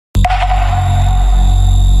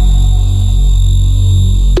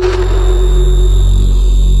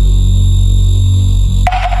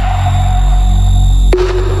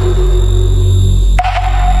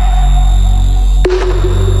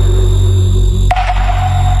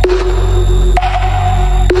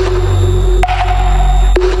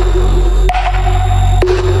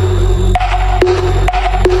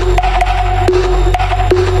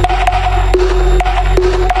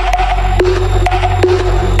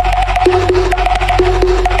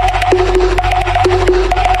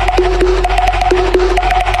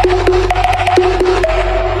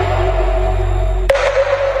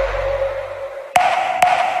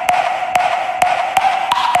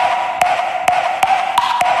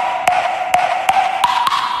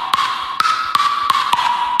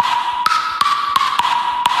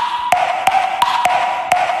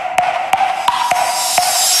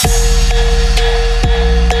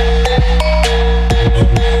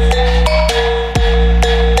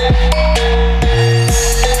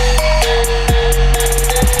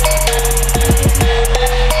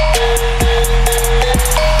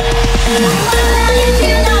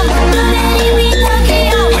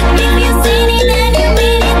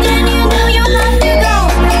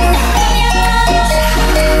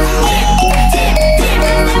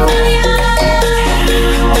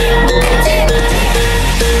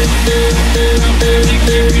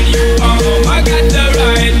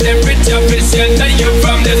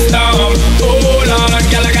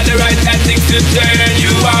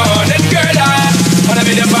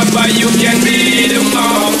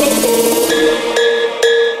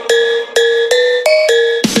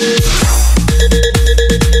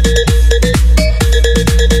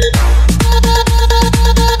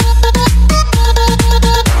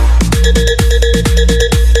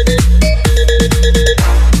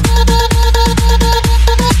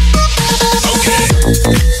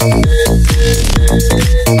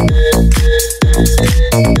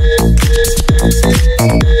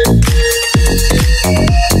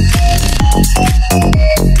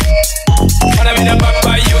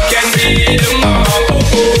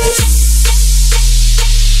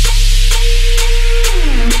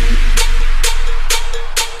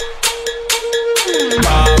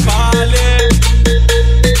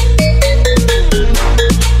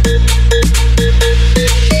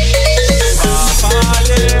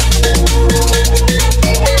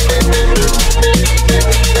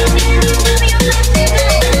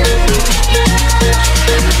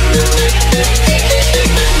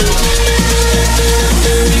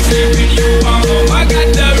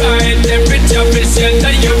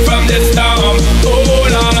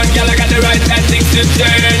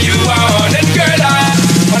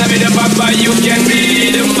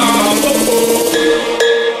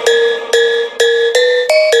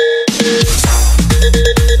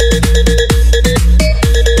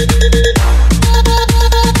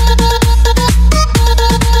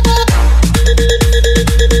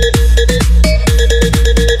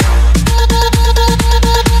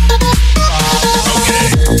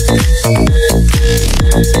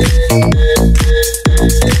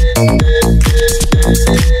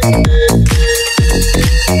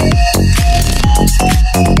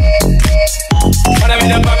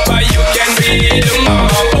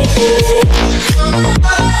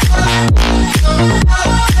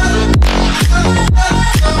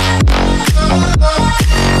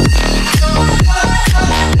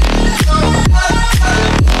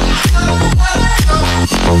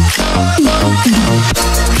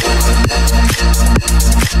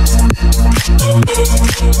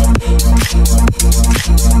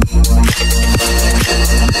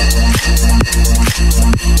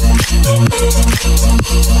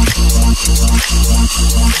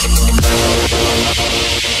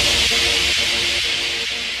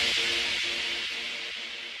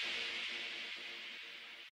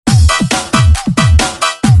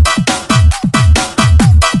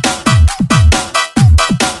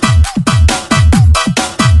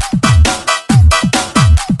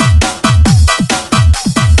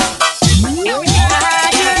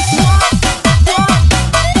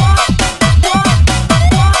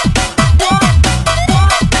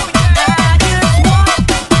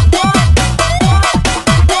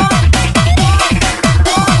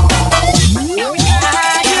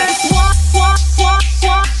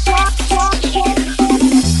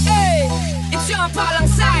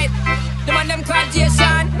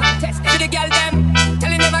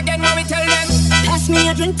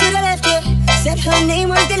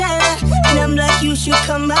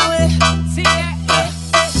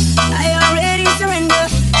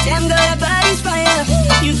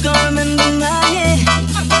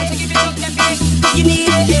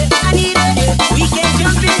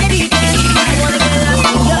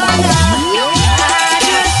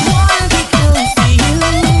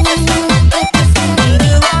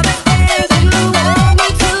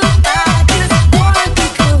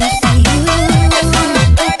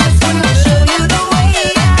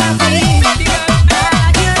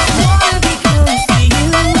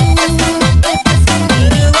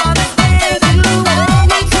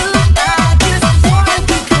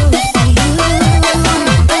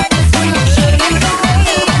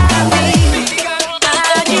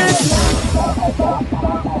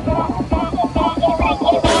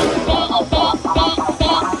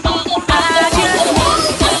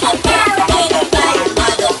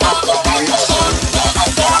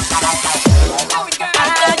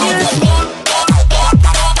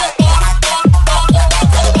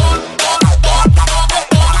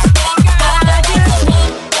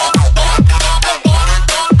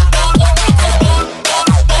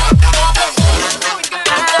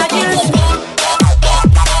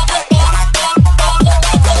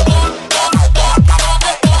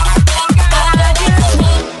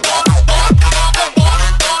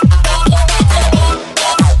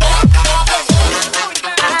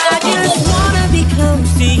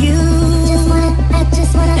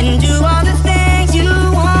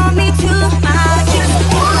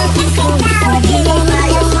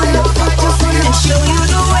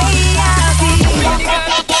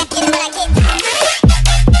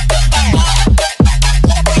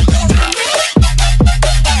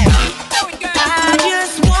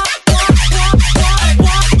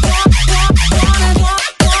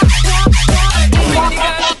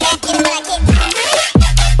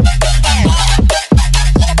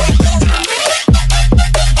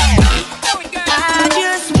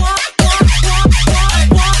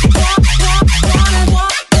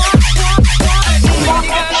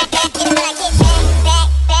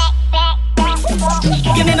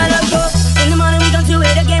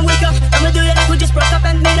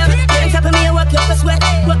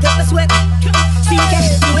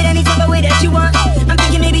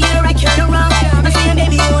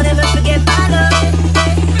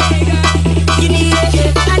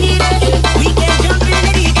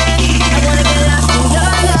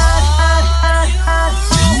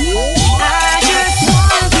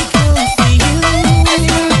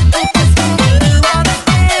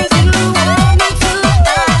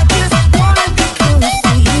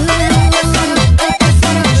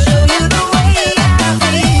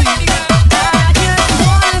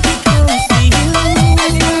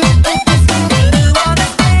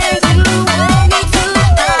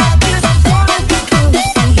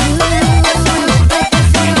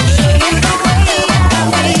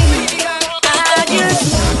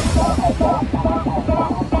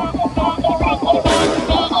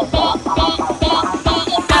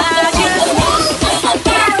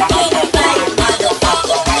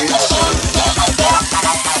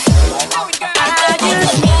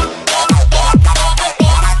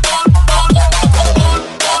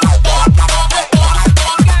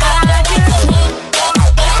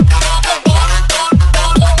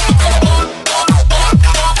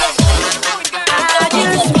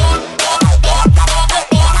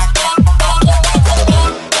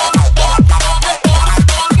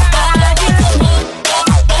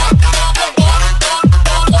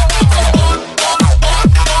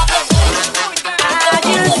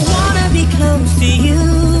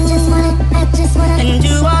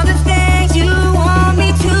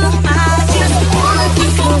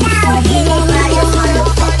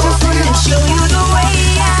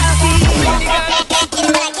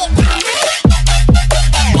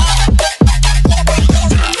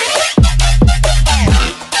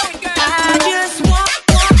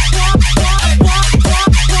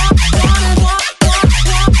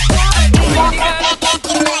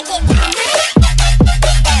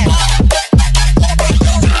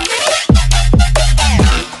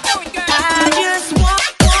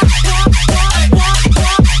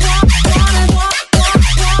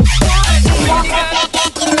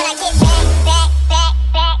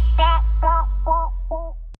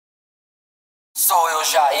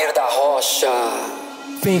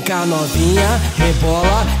cá novinha,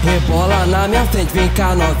 rebola, rebola na minha frente. Vem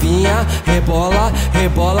cá novinha, rebola,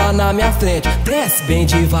 rebola na minha frente. Desce bem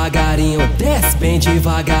devagarinho, desce bem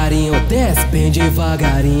devagarinho, desce bem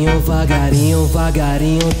devagarinho, vagarinho,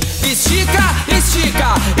 vagarinho. Estica,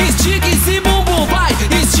 estica, estica esse bumbum, vai.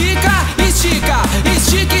 Estica, estica,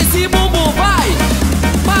 estica esse bumbum, vai.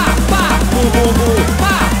 Pá, pá, bum bum bum,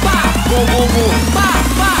 pá, pá, bum bum bum, pá,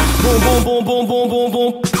 pá, bum bum bum bum bum bum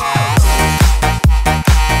bum.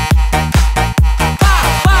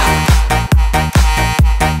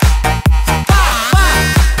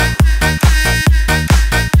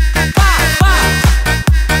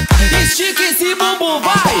 Estica esse bumbum,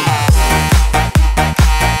 vai!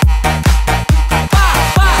 Pá,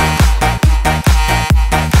 pá!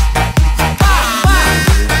 Pá, pá!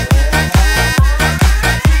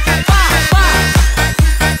 Pá, pá!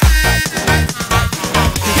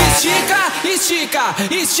 Estica, estica,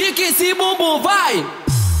 estica esse bumbum, vai!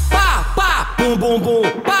 Pá, pá! Bum, bum, bum!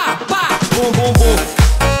 Pá, pá! Bum, bum, bum!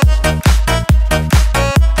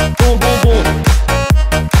 Bum, bum, bum!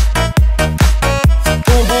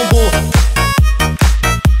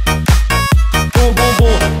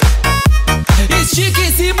 Estica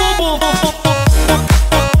esse bumbum, bum bum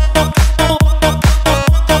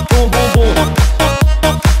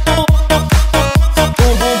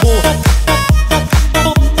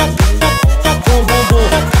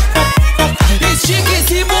estica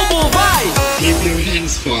esse bumbum, vai! Keep your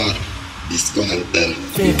hands far, disco hunter.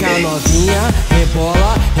 Vem cá novinha,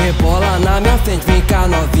 rebola, rebola na minha frente. Vem cá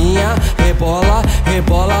novinha, rebola,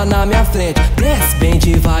 rebola na minha frente. Desce bem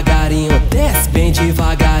devagarinho, desce bem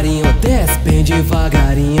devagarinho, desce bem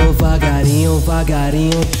devagarinho, vagarinho,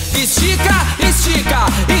 vagarinho. Estica, estica,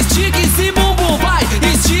 estica esse bumbum, vai.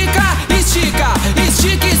 Estica, estica,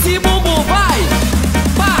 estica esse bumbum, vai.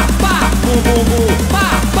 Pá, pá, bum bum bum,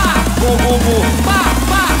 pá, pá, bum bum bum, pá,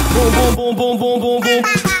 pá, bum bum bum bum bum bum bum.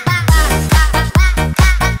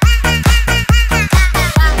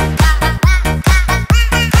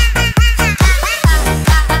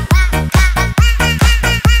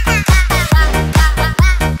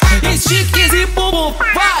 Estica esse bumbum,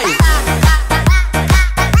 vai!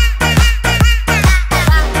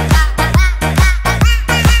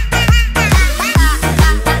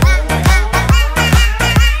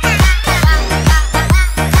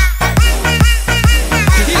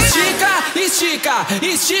 Estica, estica,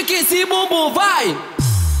 estica esse bumbum, vai!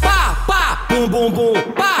 Pá, pá, bum bum bum,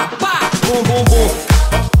 pá, pá, bum bum bum.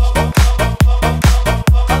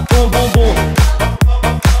 Bum bum bum.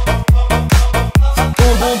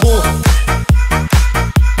 Bum bum bum.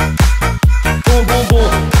 Bum bum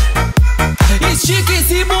bum. Estica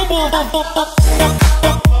esse bumbum, bum bum bum.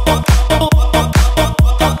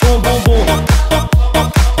 Bum bum bum.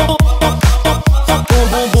 Bum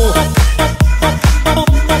bum bum.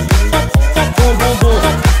 Bum bum bum.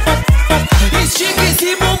 Estica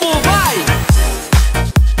esse bumbum, vai!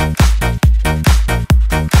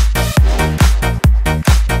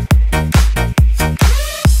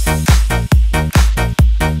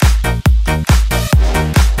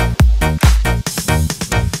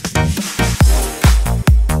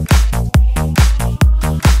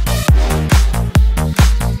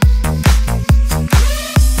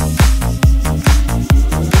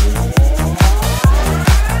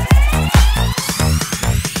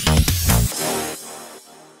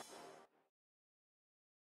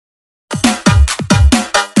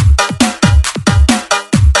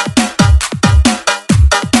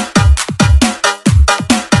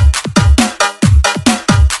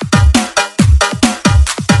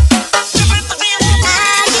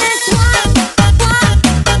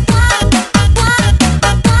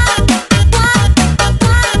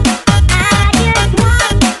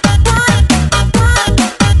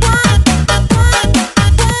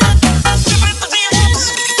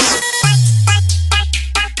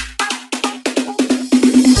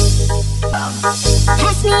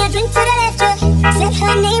 Pass me a drink to the left, yeah. Said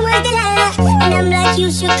her name was Delilah, and I'm like,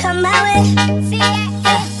 you should come my way.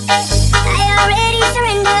 I already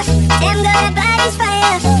surrender. Damn girl, that body's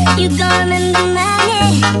fire. You gon' remember my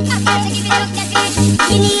name.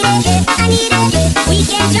 You need it, I need it. We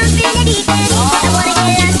can jump in the deep end. I wanna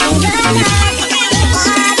get lost in your night.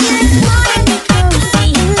 I just wanna be close to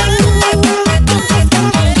you. And do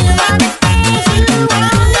all the things you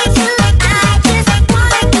want me to. I just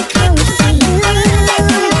wanna be close to you.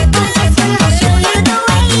 Show you the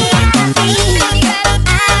way I feel.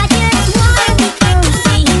 I just wanna be close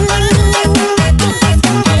to you. And do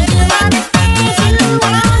all the things you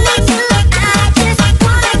want me to. I just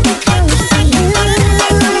wanna be close to you.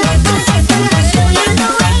 Show you the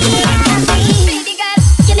way I feel.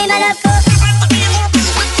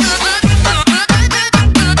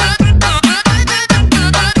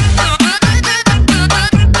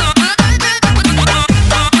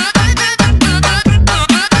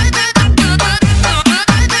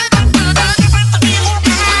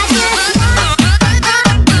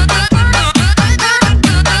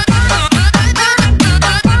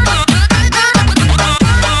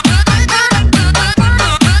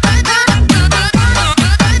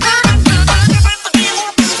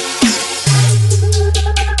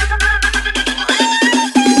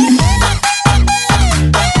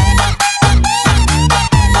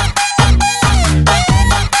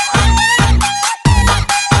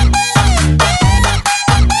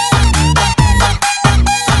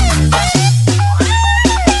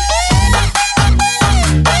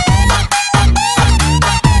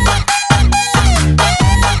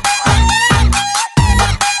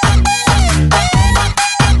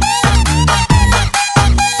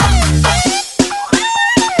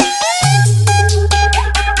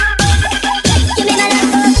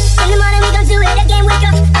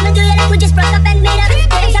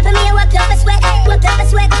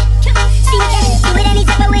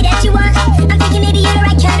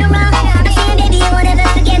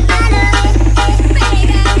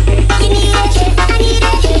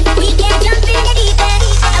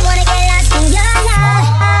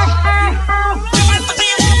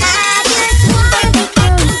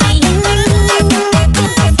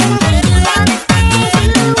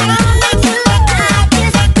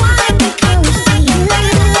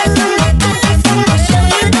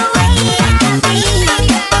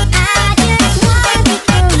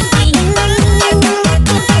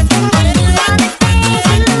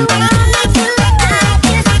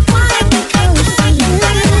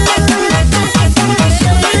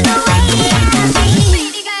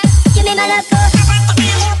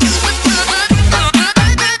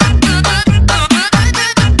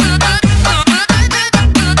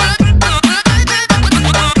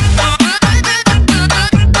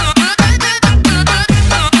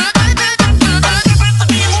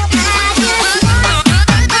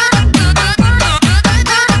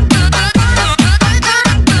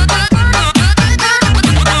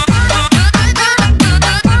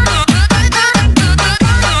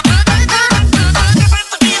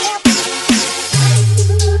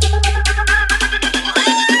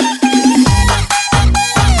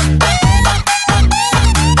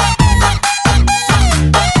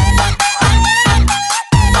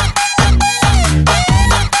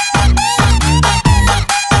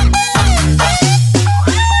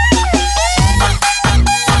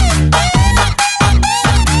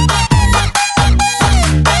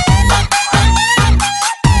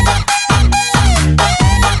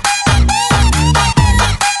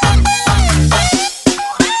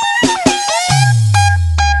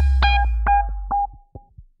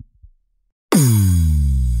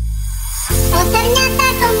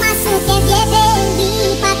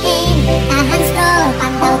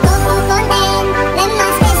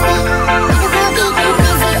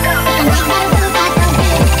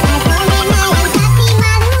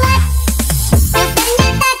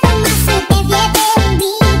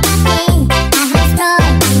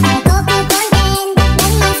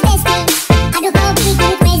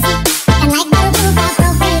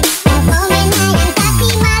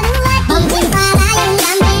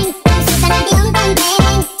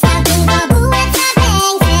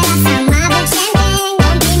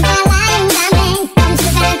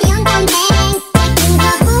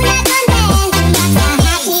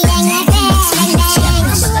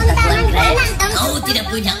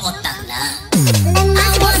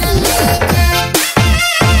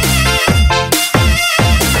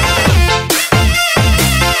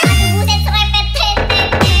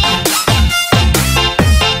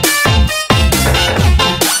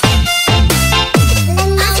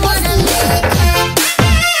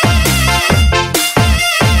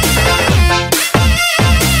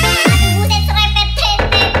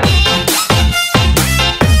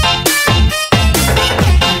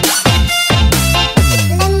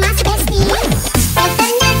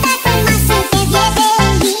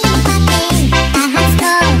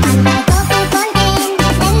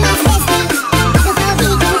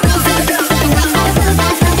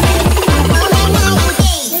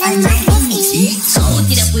 Kau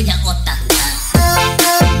tidak punya otak.